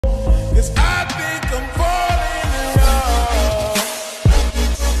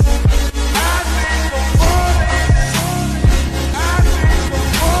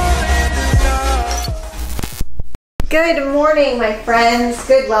Good morning, my friends.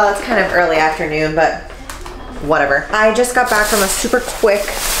 Well, it's kind of early afternoon, but whatever. I just got back from a super quick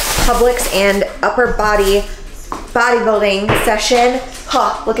Publix and upper body bodybuilding session.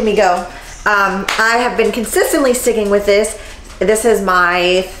 Huh, look at me go. I have been consistently sticking with this. This is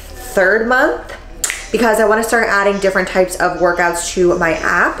my 3rd month because I want to start adding different types of workouts to my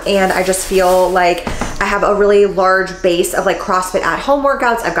app, and I just feel like I have a really large base of like CrossFit at home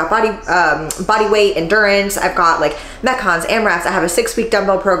workouts. I've got body weight, endurance, I've got like Metcons, AMRAPs, I have a 6-week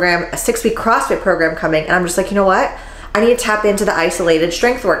dumbbell program, a 6-week CrossFit program coming, and I'm just like, you know what? I need to tap into the isolated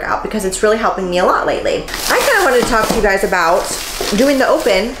strength workout because it's really helping me a lot lately. I kind of wanted to talk to you guys about doing the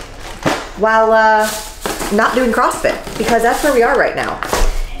open while not doing CrossFit, because that's where we are right now.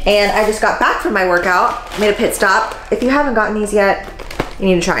 And I just got back from my workout, made a pit stop. If you haven't gotten these yet, you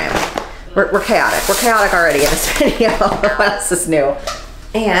need to try them. We're chaotic. We're chaotic already in this video. What else is new?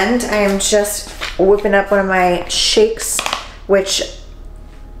 And I am just whipping up one of my shakes, which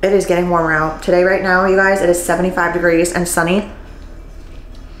it is getting warmer out. Today, right now, you guys, it is 75 degrees and sunny.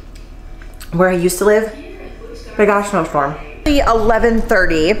 Where I used to live, big ass snowstorm.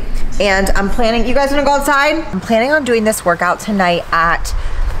 11:30, and I'm planning, you guys wanna go outside? I'm planning on doing this workout tonight at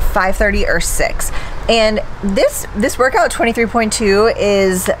 5:30 or 6. And this workout 23.2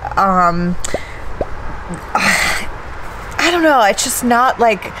 is I don't know, it's just not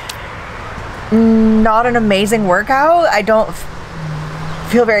an amazing workout. I don't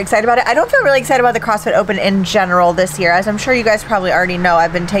feel very excited about it. I don't feel really excited about the CrossFit Open in general this year. As I'm sure you guys probably already know,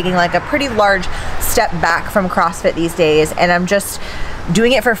 I've been taking like a pretty large step back from CrossFit these days, and I'm just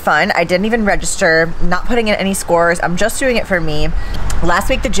doing it for fun. I didn't even register, not putting in any scores. I'm just doing it for me. Last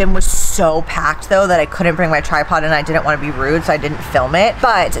week the gym was so packed though that I couldn't bring my tripod, and I didn't want to be rude, so I didn't film it.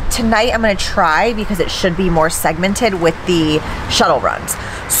 But tonight I'm gonna try, because it should be more segmented with the shuttle runs.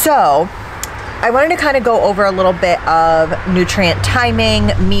 So I wanted to kind of go over a little bit of nutrient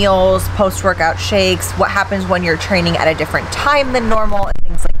timing, meals, post-workout shakes, what happens when you're training at a different time than normal, and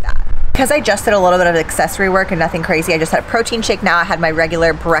things like that. Because I just did a little bit of accessory work and nothing crazy, I just had a protein shake now. I had my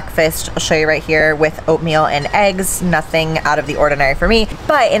regular breakfast, I'll show you right here, with oatmeal and eggs, nothing out of the ordinary for me.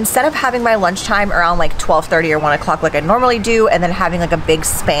 But instead of having my lunchtime around like 12:30 or 1 o'clock like I normally do, and then having like a big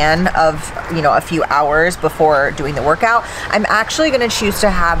span of, you know, a few hours before doing the workout, I'm actually gonna choose to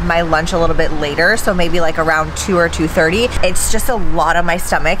have my lunch a little bit later, so maybe like around 2 or 2:30. It's just a lot on my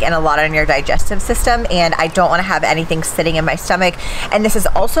stomach and a lot on your digestive system, and I don't wanna have anything sitting in my stomach. And this is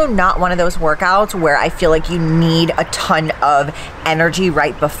also not one of those workouts where I feel like you need a ton of energy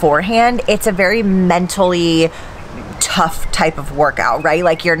right beforehand. It's a very mentally tough type of workout, right?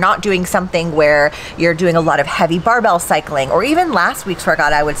 Like you're not doing something where you're doing a lot of heavy barbell cycling, or even last week's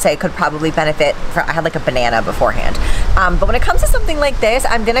workout I would say could probably benefit from, I had like a banana beforehand. But when it comes to something like this,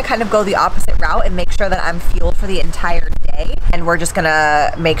 I'm gonna kind of go the opposite route and make sure that I'm fueled for the entire day. And we're just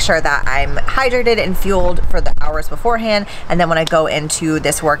gonna make sure that I'm hydrated and fueled for the hours beforehand. And then when I go into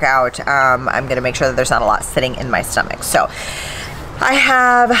this workout, I'm gonna make sure that there's not a lot sitting in my stomach. So I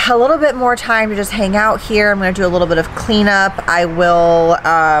have a little bit more time to just hang out here. I'm gonna do a little bit of cleanup. I will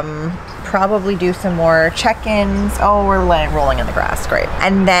probably do some more check-ins. Oh, we're rolling in the grass, great.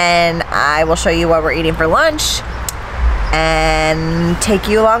 And then I will show you what we're eating for lunch and take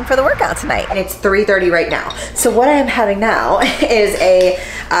you along for the workout tonight. And it's 3:30 right now. So what I am having now is a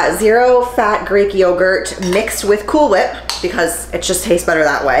zero-fat Greek yogurt mixed with Cool Whip, because it just tastes better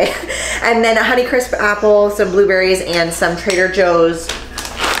that way. And then a Honeycrisp apple, some blueberries, and some Trader Joe's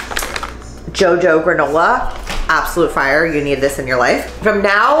JoJo granola. Absolute fire, you need this in your life. From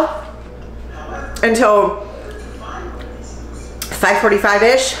now until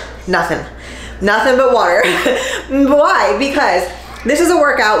 5:45-ish, nothing but water. Why? Because this is a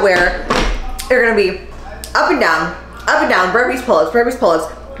workout where you're gonna be up and down, burpees, pull-ups,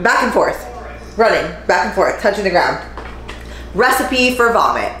 back and forth, running, back and forth, touching the ground. Recipe for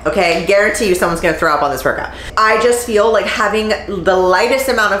vomit, okay? Guarantee you someone's gonna throw up on this workout. I just feel like having the lightest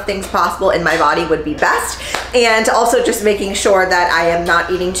amount of things possible in my body would be best, and also just making sure that I am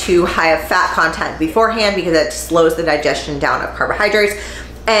not eating too high of fat content beforehand, because it slows the digestion down of carbohydrates.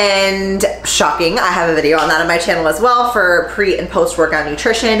 And shocking, I have a video on that on my channel as well for pre and post workout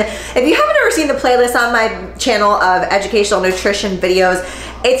nutrition. If you haven't ever seen the playlist on my channel of educational nutrition videos,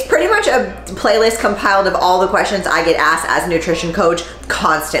 it's pretty much a playlist compiled of all the questions I get asked as a nutrition coach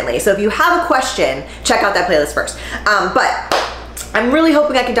constantly. So if you have a question, check out that playlist first. But I'm really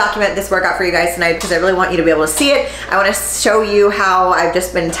hoping I can document this workout for you guys tonight because I really want you to be able to see it. I want to show you how I've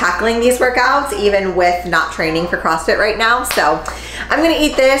just been tackling these workouts even with not training for CrossFit right now. So I'm going to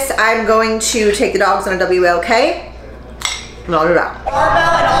eat this. I'm going to take the dogs on a WLK. And I'll do that.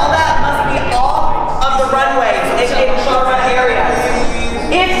 Barbell and all that must be off of the runways in short areas.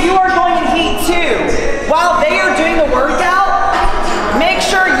 If you are going in heat 2, while they are doing the workout, make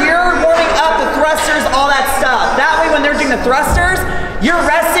sure you're warming up the thrusters, all that stuff. That way when they're doing the thrusters, you're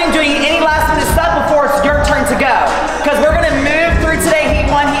resting, doing any last minute stuff before it's your turn to go. Because we're gonna move through today, heat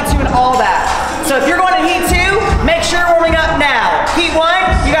 1, heat 2, and all that. So if you're going to heat 2, make sure you're warming up now. Heat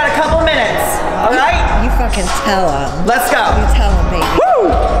 1, you got a couple minutes, all right? You fucking tell them. Let's go. You tell them, baby.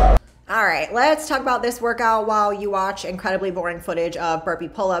 Woo! All right, let's talk about this workout while you watch incredibly boring footage of burpee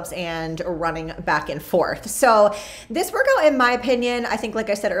pull-ups and running back and forth. So this workout, in my opinion, I think like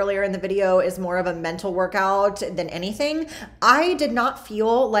I said earlier in the video, is more of a mental workout than anything. I did not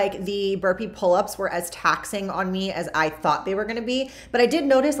feel like the burpee pull-ups were as taxing on me as I thought they were gonna be, but I did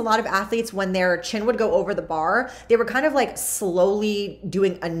notice a lot of athletes, when their chin would go over the bar, they were kind of like slowly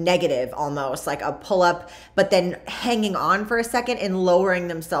doing a negative almost, like a pull-up, but then hanging on for a second and lowering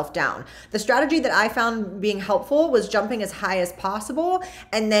themselves down. The strategy that I found being helpful was jumping as high as possible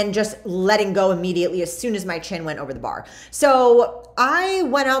and then just letting go immediately as soon as my chin went over the bar. So I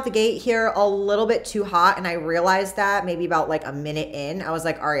went out the gate here a little bit too hot, and I realized that maybe about like a minute in. I was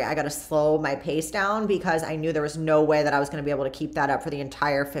like, all right, I got to slow my pace down because I knew there was no way that I was going to be able to keep that up for the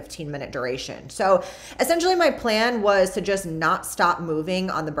entire 15-minute duration. So essentially my plan was to just not stop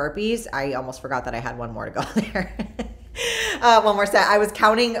moving on the burpees. I almost forgot that I had one more to go there. One more set. I was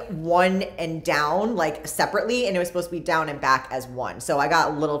counting 1 and down like separately, and it was supposed to be down and back as 1. So I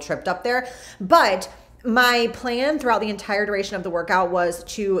got a little tripped up there, but my plan throughout the entire duration of the workout was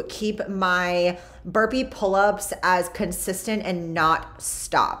to keep my burpee pull-ups as consistent and not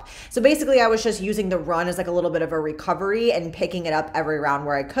stop. So basically I was just using the run as like a little bit of a recovery and picking it up every round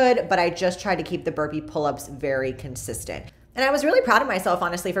where I could, but I just tried to keep the burpee pull-ups very consistent. And I was really proud of myself,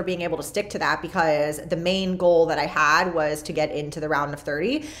 honestly, for being able to stick to that, because the main goal that I had was to get into the round of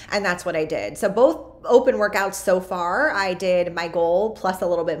 30, and that's what I did. So both open workouts so far, I did my goal plus a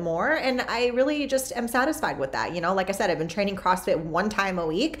little bit more, and I really just am satisfied with that. You know, like I said, I've been training CrossFit 1 time a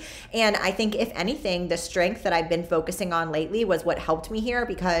week, and I think if anything, the strength that I've been focusing on lately was what helped me here,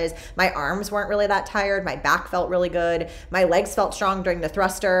 because my arms weren't really that tired, my back felt really good, my legs felt strong during the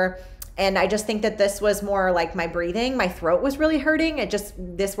thruster. And I just think that this was more like my breathing. My throat was really hurting.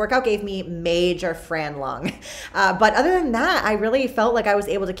 This workout gave me major Fran lung. But other than that, I really felt like I was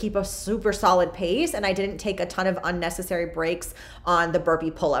able to keep a super solid pace, and I didn't take a ton of unnecessary breaks on the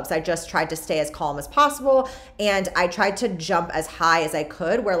burpee pull-ups. I just tried to stay as calm as possible, and I tried to jump as high as I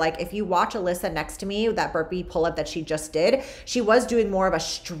could, where like if you watch Alyssa next to me, that burpee pull-up that she just did, she was doing more of a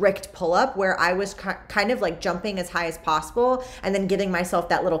strict pull-up where I was kind of like jumping as high as possible and then giving myself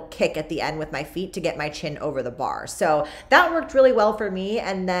that little kick at the end with my feet to get my chin over the bar. So that worked really well for me.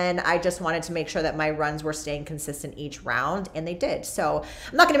 And then I just wanted to make sure that my runs were staying consistent each round, and they did. So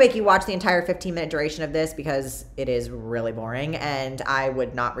I'm not going to make you watch the entire 15-minute duration of this because it is really boring, and I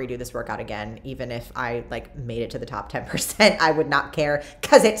would not redo this workout again. Even if I like made it to the top 10%, I would not care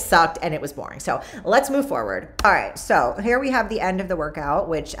because it sucked and it was boring. So let's move forward. All right, so here we have the end of the workout,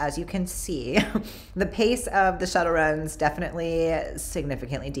 which, as you can see, the pace of the shuttle runs definitely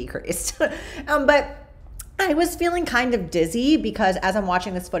significantly decreased. But I was feeling kind of dizzy because as I'm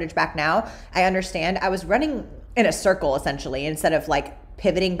watching this footage back now, I understand I was running in a circle essentially instead of like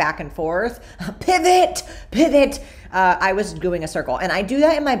pivoting back and forth. Pivot. I was doing a circle, and I do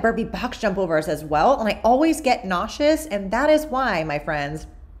that in my burpee box jump overs as well. And I always get nauseous, and that is why, my friends,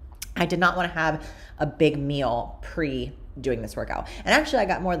 I did not want to have a big meal pre doing this workout. And actually I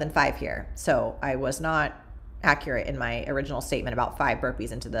got more than 5 here. So I was not accurate in my original statement about 5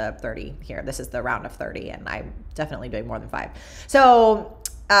 burpees into the 30 here. This is the round of 30, and I'm definitely doing more than 5. So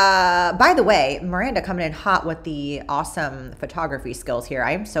by the way, Miranda coming in hot with the awesome photography skills here.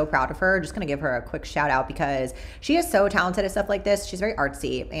 I am so proud of her. Just gonna give her a quick shout out because she is so talented at stuff like this. She's very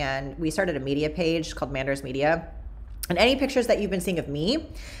artsy, and we started a media page called Mander's Media. And any pictures that you've been seeing of me,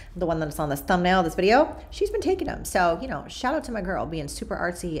 the one that's on this thumbnail of this video, she's been taking them. So, you know, shout out to my girl being super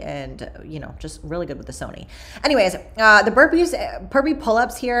artsy and, you know, just really good with the Sony. Anyways, the burpee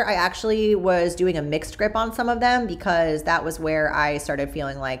pull-ups here, I actually was doing a mixed grip on some of them because that was where I started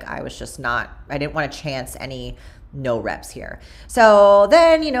feeling like I was just not, I didn't want to chance any no reps here. So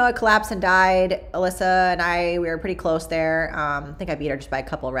then, you know, it collapsed and died. Alyssa and I, we were pretty close there. I think I beat her just by a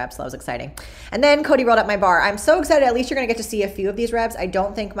couple of reps. So that was exciting. And then Cody rolled up my bar. I'm so excited. At least you're going to get to see a few of these reps. I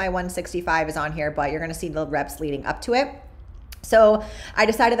don't think my 165 is on here, but you're going to see the reps leading up to it. So I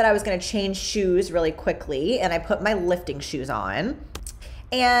decided that I was gonna change shoes really quickly, and I put my lifting shoes on.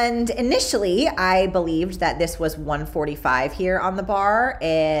 And initially, I believed that this was 145 here on the bar,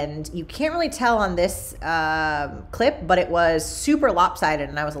 and you can't really tell on this clip, but it was super lopsided,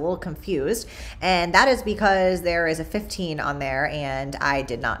 and I was a little confused. And that is because there is a 15 on there, and I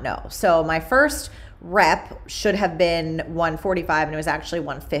did not know. So my first rep should have been 145, and it was actually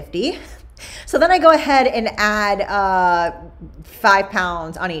 150. So then I go ahead and add 5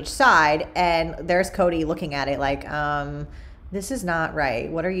 pounds on each side, and there's Cody looking at it like, this is not right.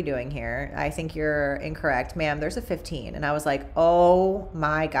 What are you doing here? I think you're incorrect. Ma'am, there's a 15. And I was like, oh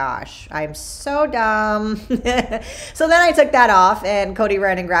my gosh, I'm so dumb. So then I took that off, and Cody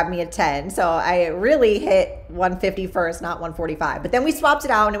ran and grabbed me a 10. So I really hit 150 first, not 145. But then we swapped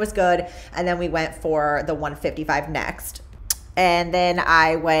it out and it was good. And then we went for the 155 next. And then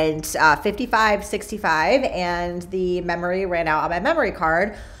I went 55, 65, and the memory ran out on my memory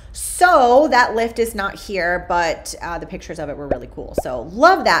card. So that lift is not here, but the pictures of it were really cool. So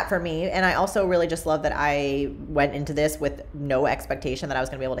love that for me. And I also really just love that I went into this with no expectation that I was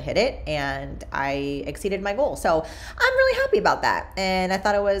gonna be able to hit it, and I exceeded my goal. So I'm really happy about that. And I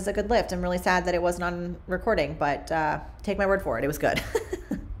thought it was a good lift. I'm really sad that it wasn't on recording, but take my word for it, it was good.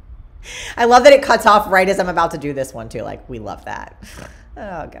 I love that it cuts off right as I'm about to do this one too. Like, we love that.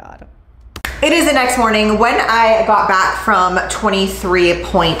 Oh God. It is the next morning. When I got back from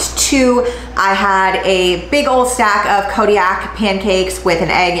 23.2, I had a big old stack of Kodiak pancakes with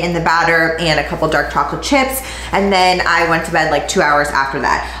an egg in the batter and a couple dark chocolate chips. And then I went to bed like 2 hours after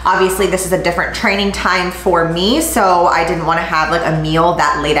that. Obviously, this is a different training time for me, so I didn't want to have like a meal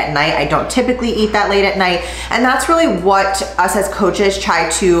that late at night. I don't typically eat that late at night. And that's really what us as coaches try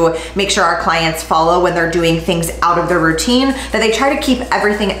to make sure our clients follow when they're doing things out of their routine, that they try to keep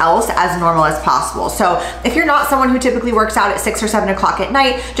everything else as normal as possible. So if you're not someone who typically works out at 6 or 7 o'clock at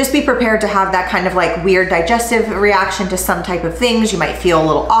night, just be prepared to have that kind of like weird digestive reaction to some type of things. You might feel a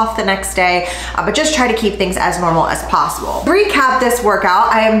little off the next day, but just try to keep things as normal as possible. To recap this workout,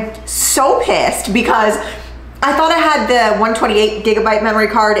 I am so pissed because I thought I had the 128 gigabyte memory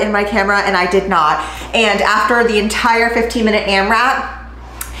card in my camera, and I did not. And after the entire 15-minute AMRAP,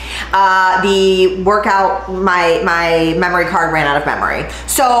 the workout, my memory card ran out of memory.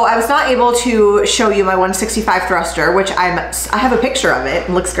 So I was not able to show you my 165 thruster, which I have a picture of it. It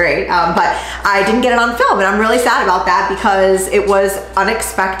looks great, but I didn't get it on film, and I'm really sad about that because it was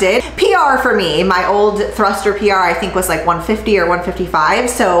unexpected. PR for me, my old thruster PR I think was like 150 or 155.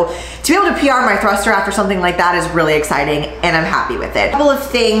 So to be able to PR my thruster after something like that is really exciting, and I'm happy with it. A couple of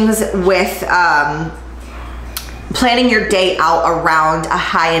things with planning your day out around a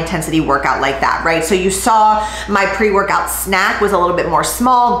high intensity workout like that, right? So you saw my pre-workout snack was a little bit more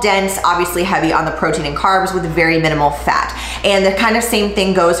small, dense, obviously heavy on the protein and carbs with very minimal fat. And the kind of same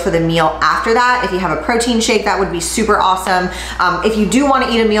thing goes for the meal after that. If you have a protein shake, that would be super awesome. If you do want to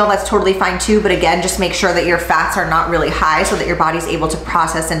eat a meal, that's totally fine too. But again, just make sure that your fats are not really high so that your body's able to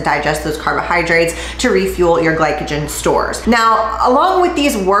process and digest those carbohydrates to refuel your glycogen stores. Now, along with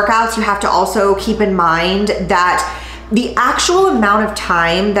these workouts, you have to also keep in mind that the actual amount of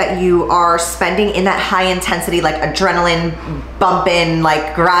time that you are spending in that high intensity, like adrenaline bumping,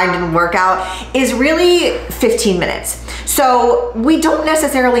 like grind and workout is really 15 minutes. So we don't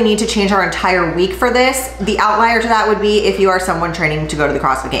necessarily need to change our entire week for this. The outlier to that would be if you are someone training to go to the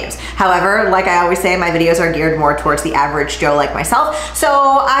CrossFit Games. However, like I always say, my videos are geared more towards the average Joe like myself. So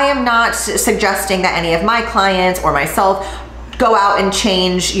I am not suggesting that any of my clients or myself go out and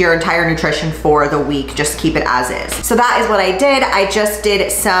change your entire nutrition for the week. Just keep it as is. So that is what I did. I just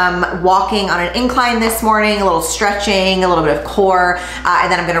did some walking on an incline this morning, a little stretching, a little bit of core,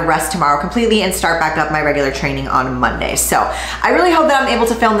 and then I'm gonna rest tomorrow completely and start back up my regular training on Monday. So I really hope that I'm able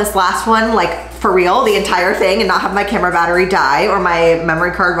to film this last one, like for real, the entire thing, and not have my camera battery die or my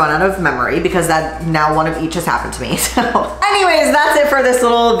memory card run out of memory, because that now one of each has happened to me. So anyways, that's it for this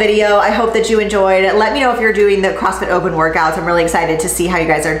little video. I hope that you enjoyed. Let me know if you're doing the CrossFit Open workouts. I'm really excited to see how you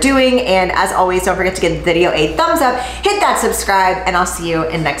guys are doing. And as always, don't forget to give the video a thumbs up, hit that subscribe, and I'll see you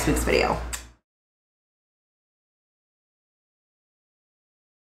in next week's video.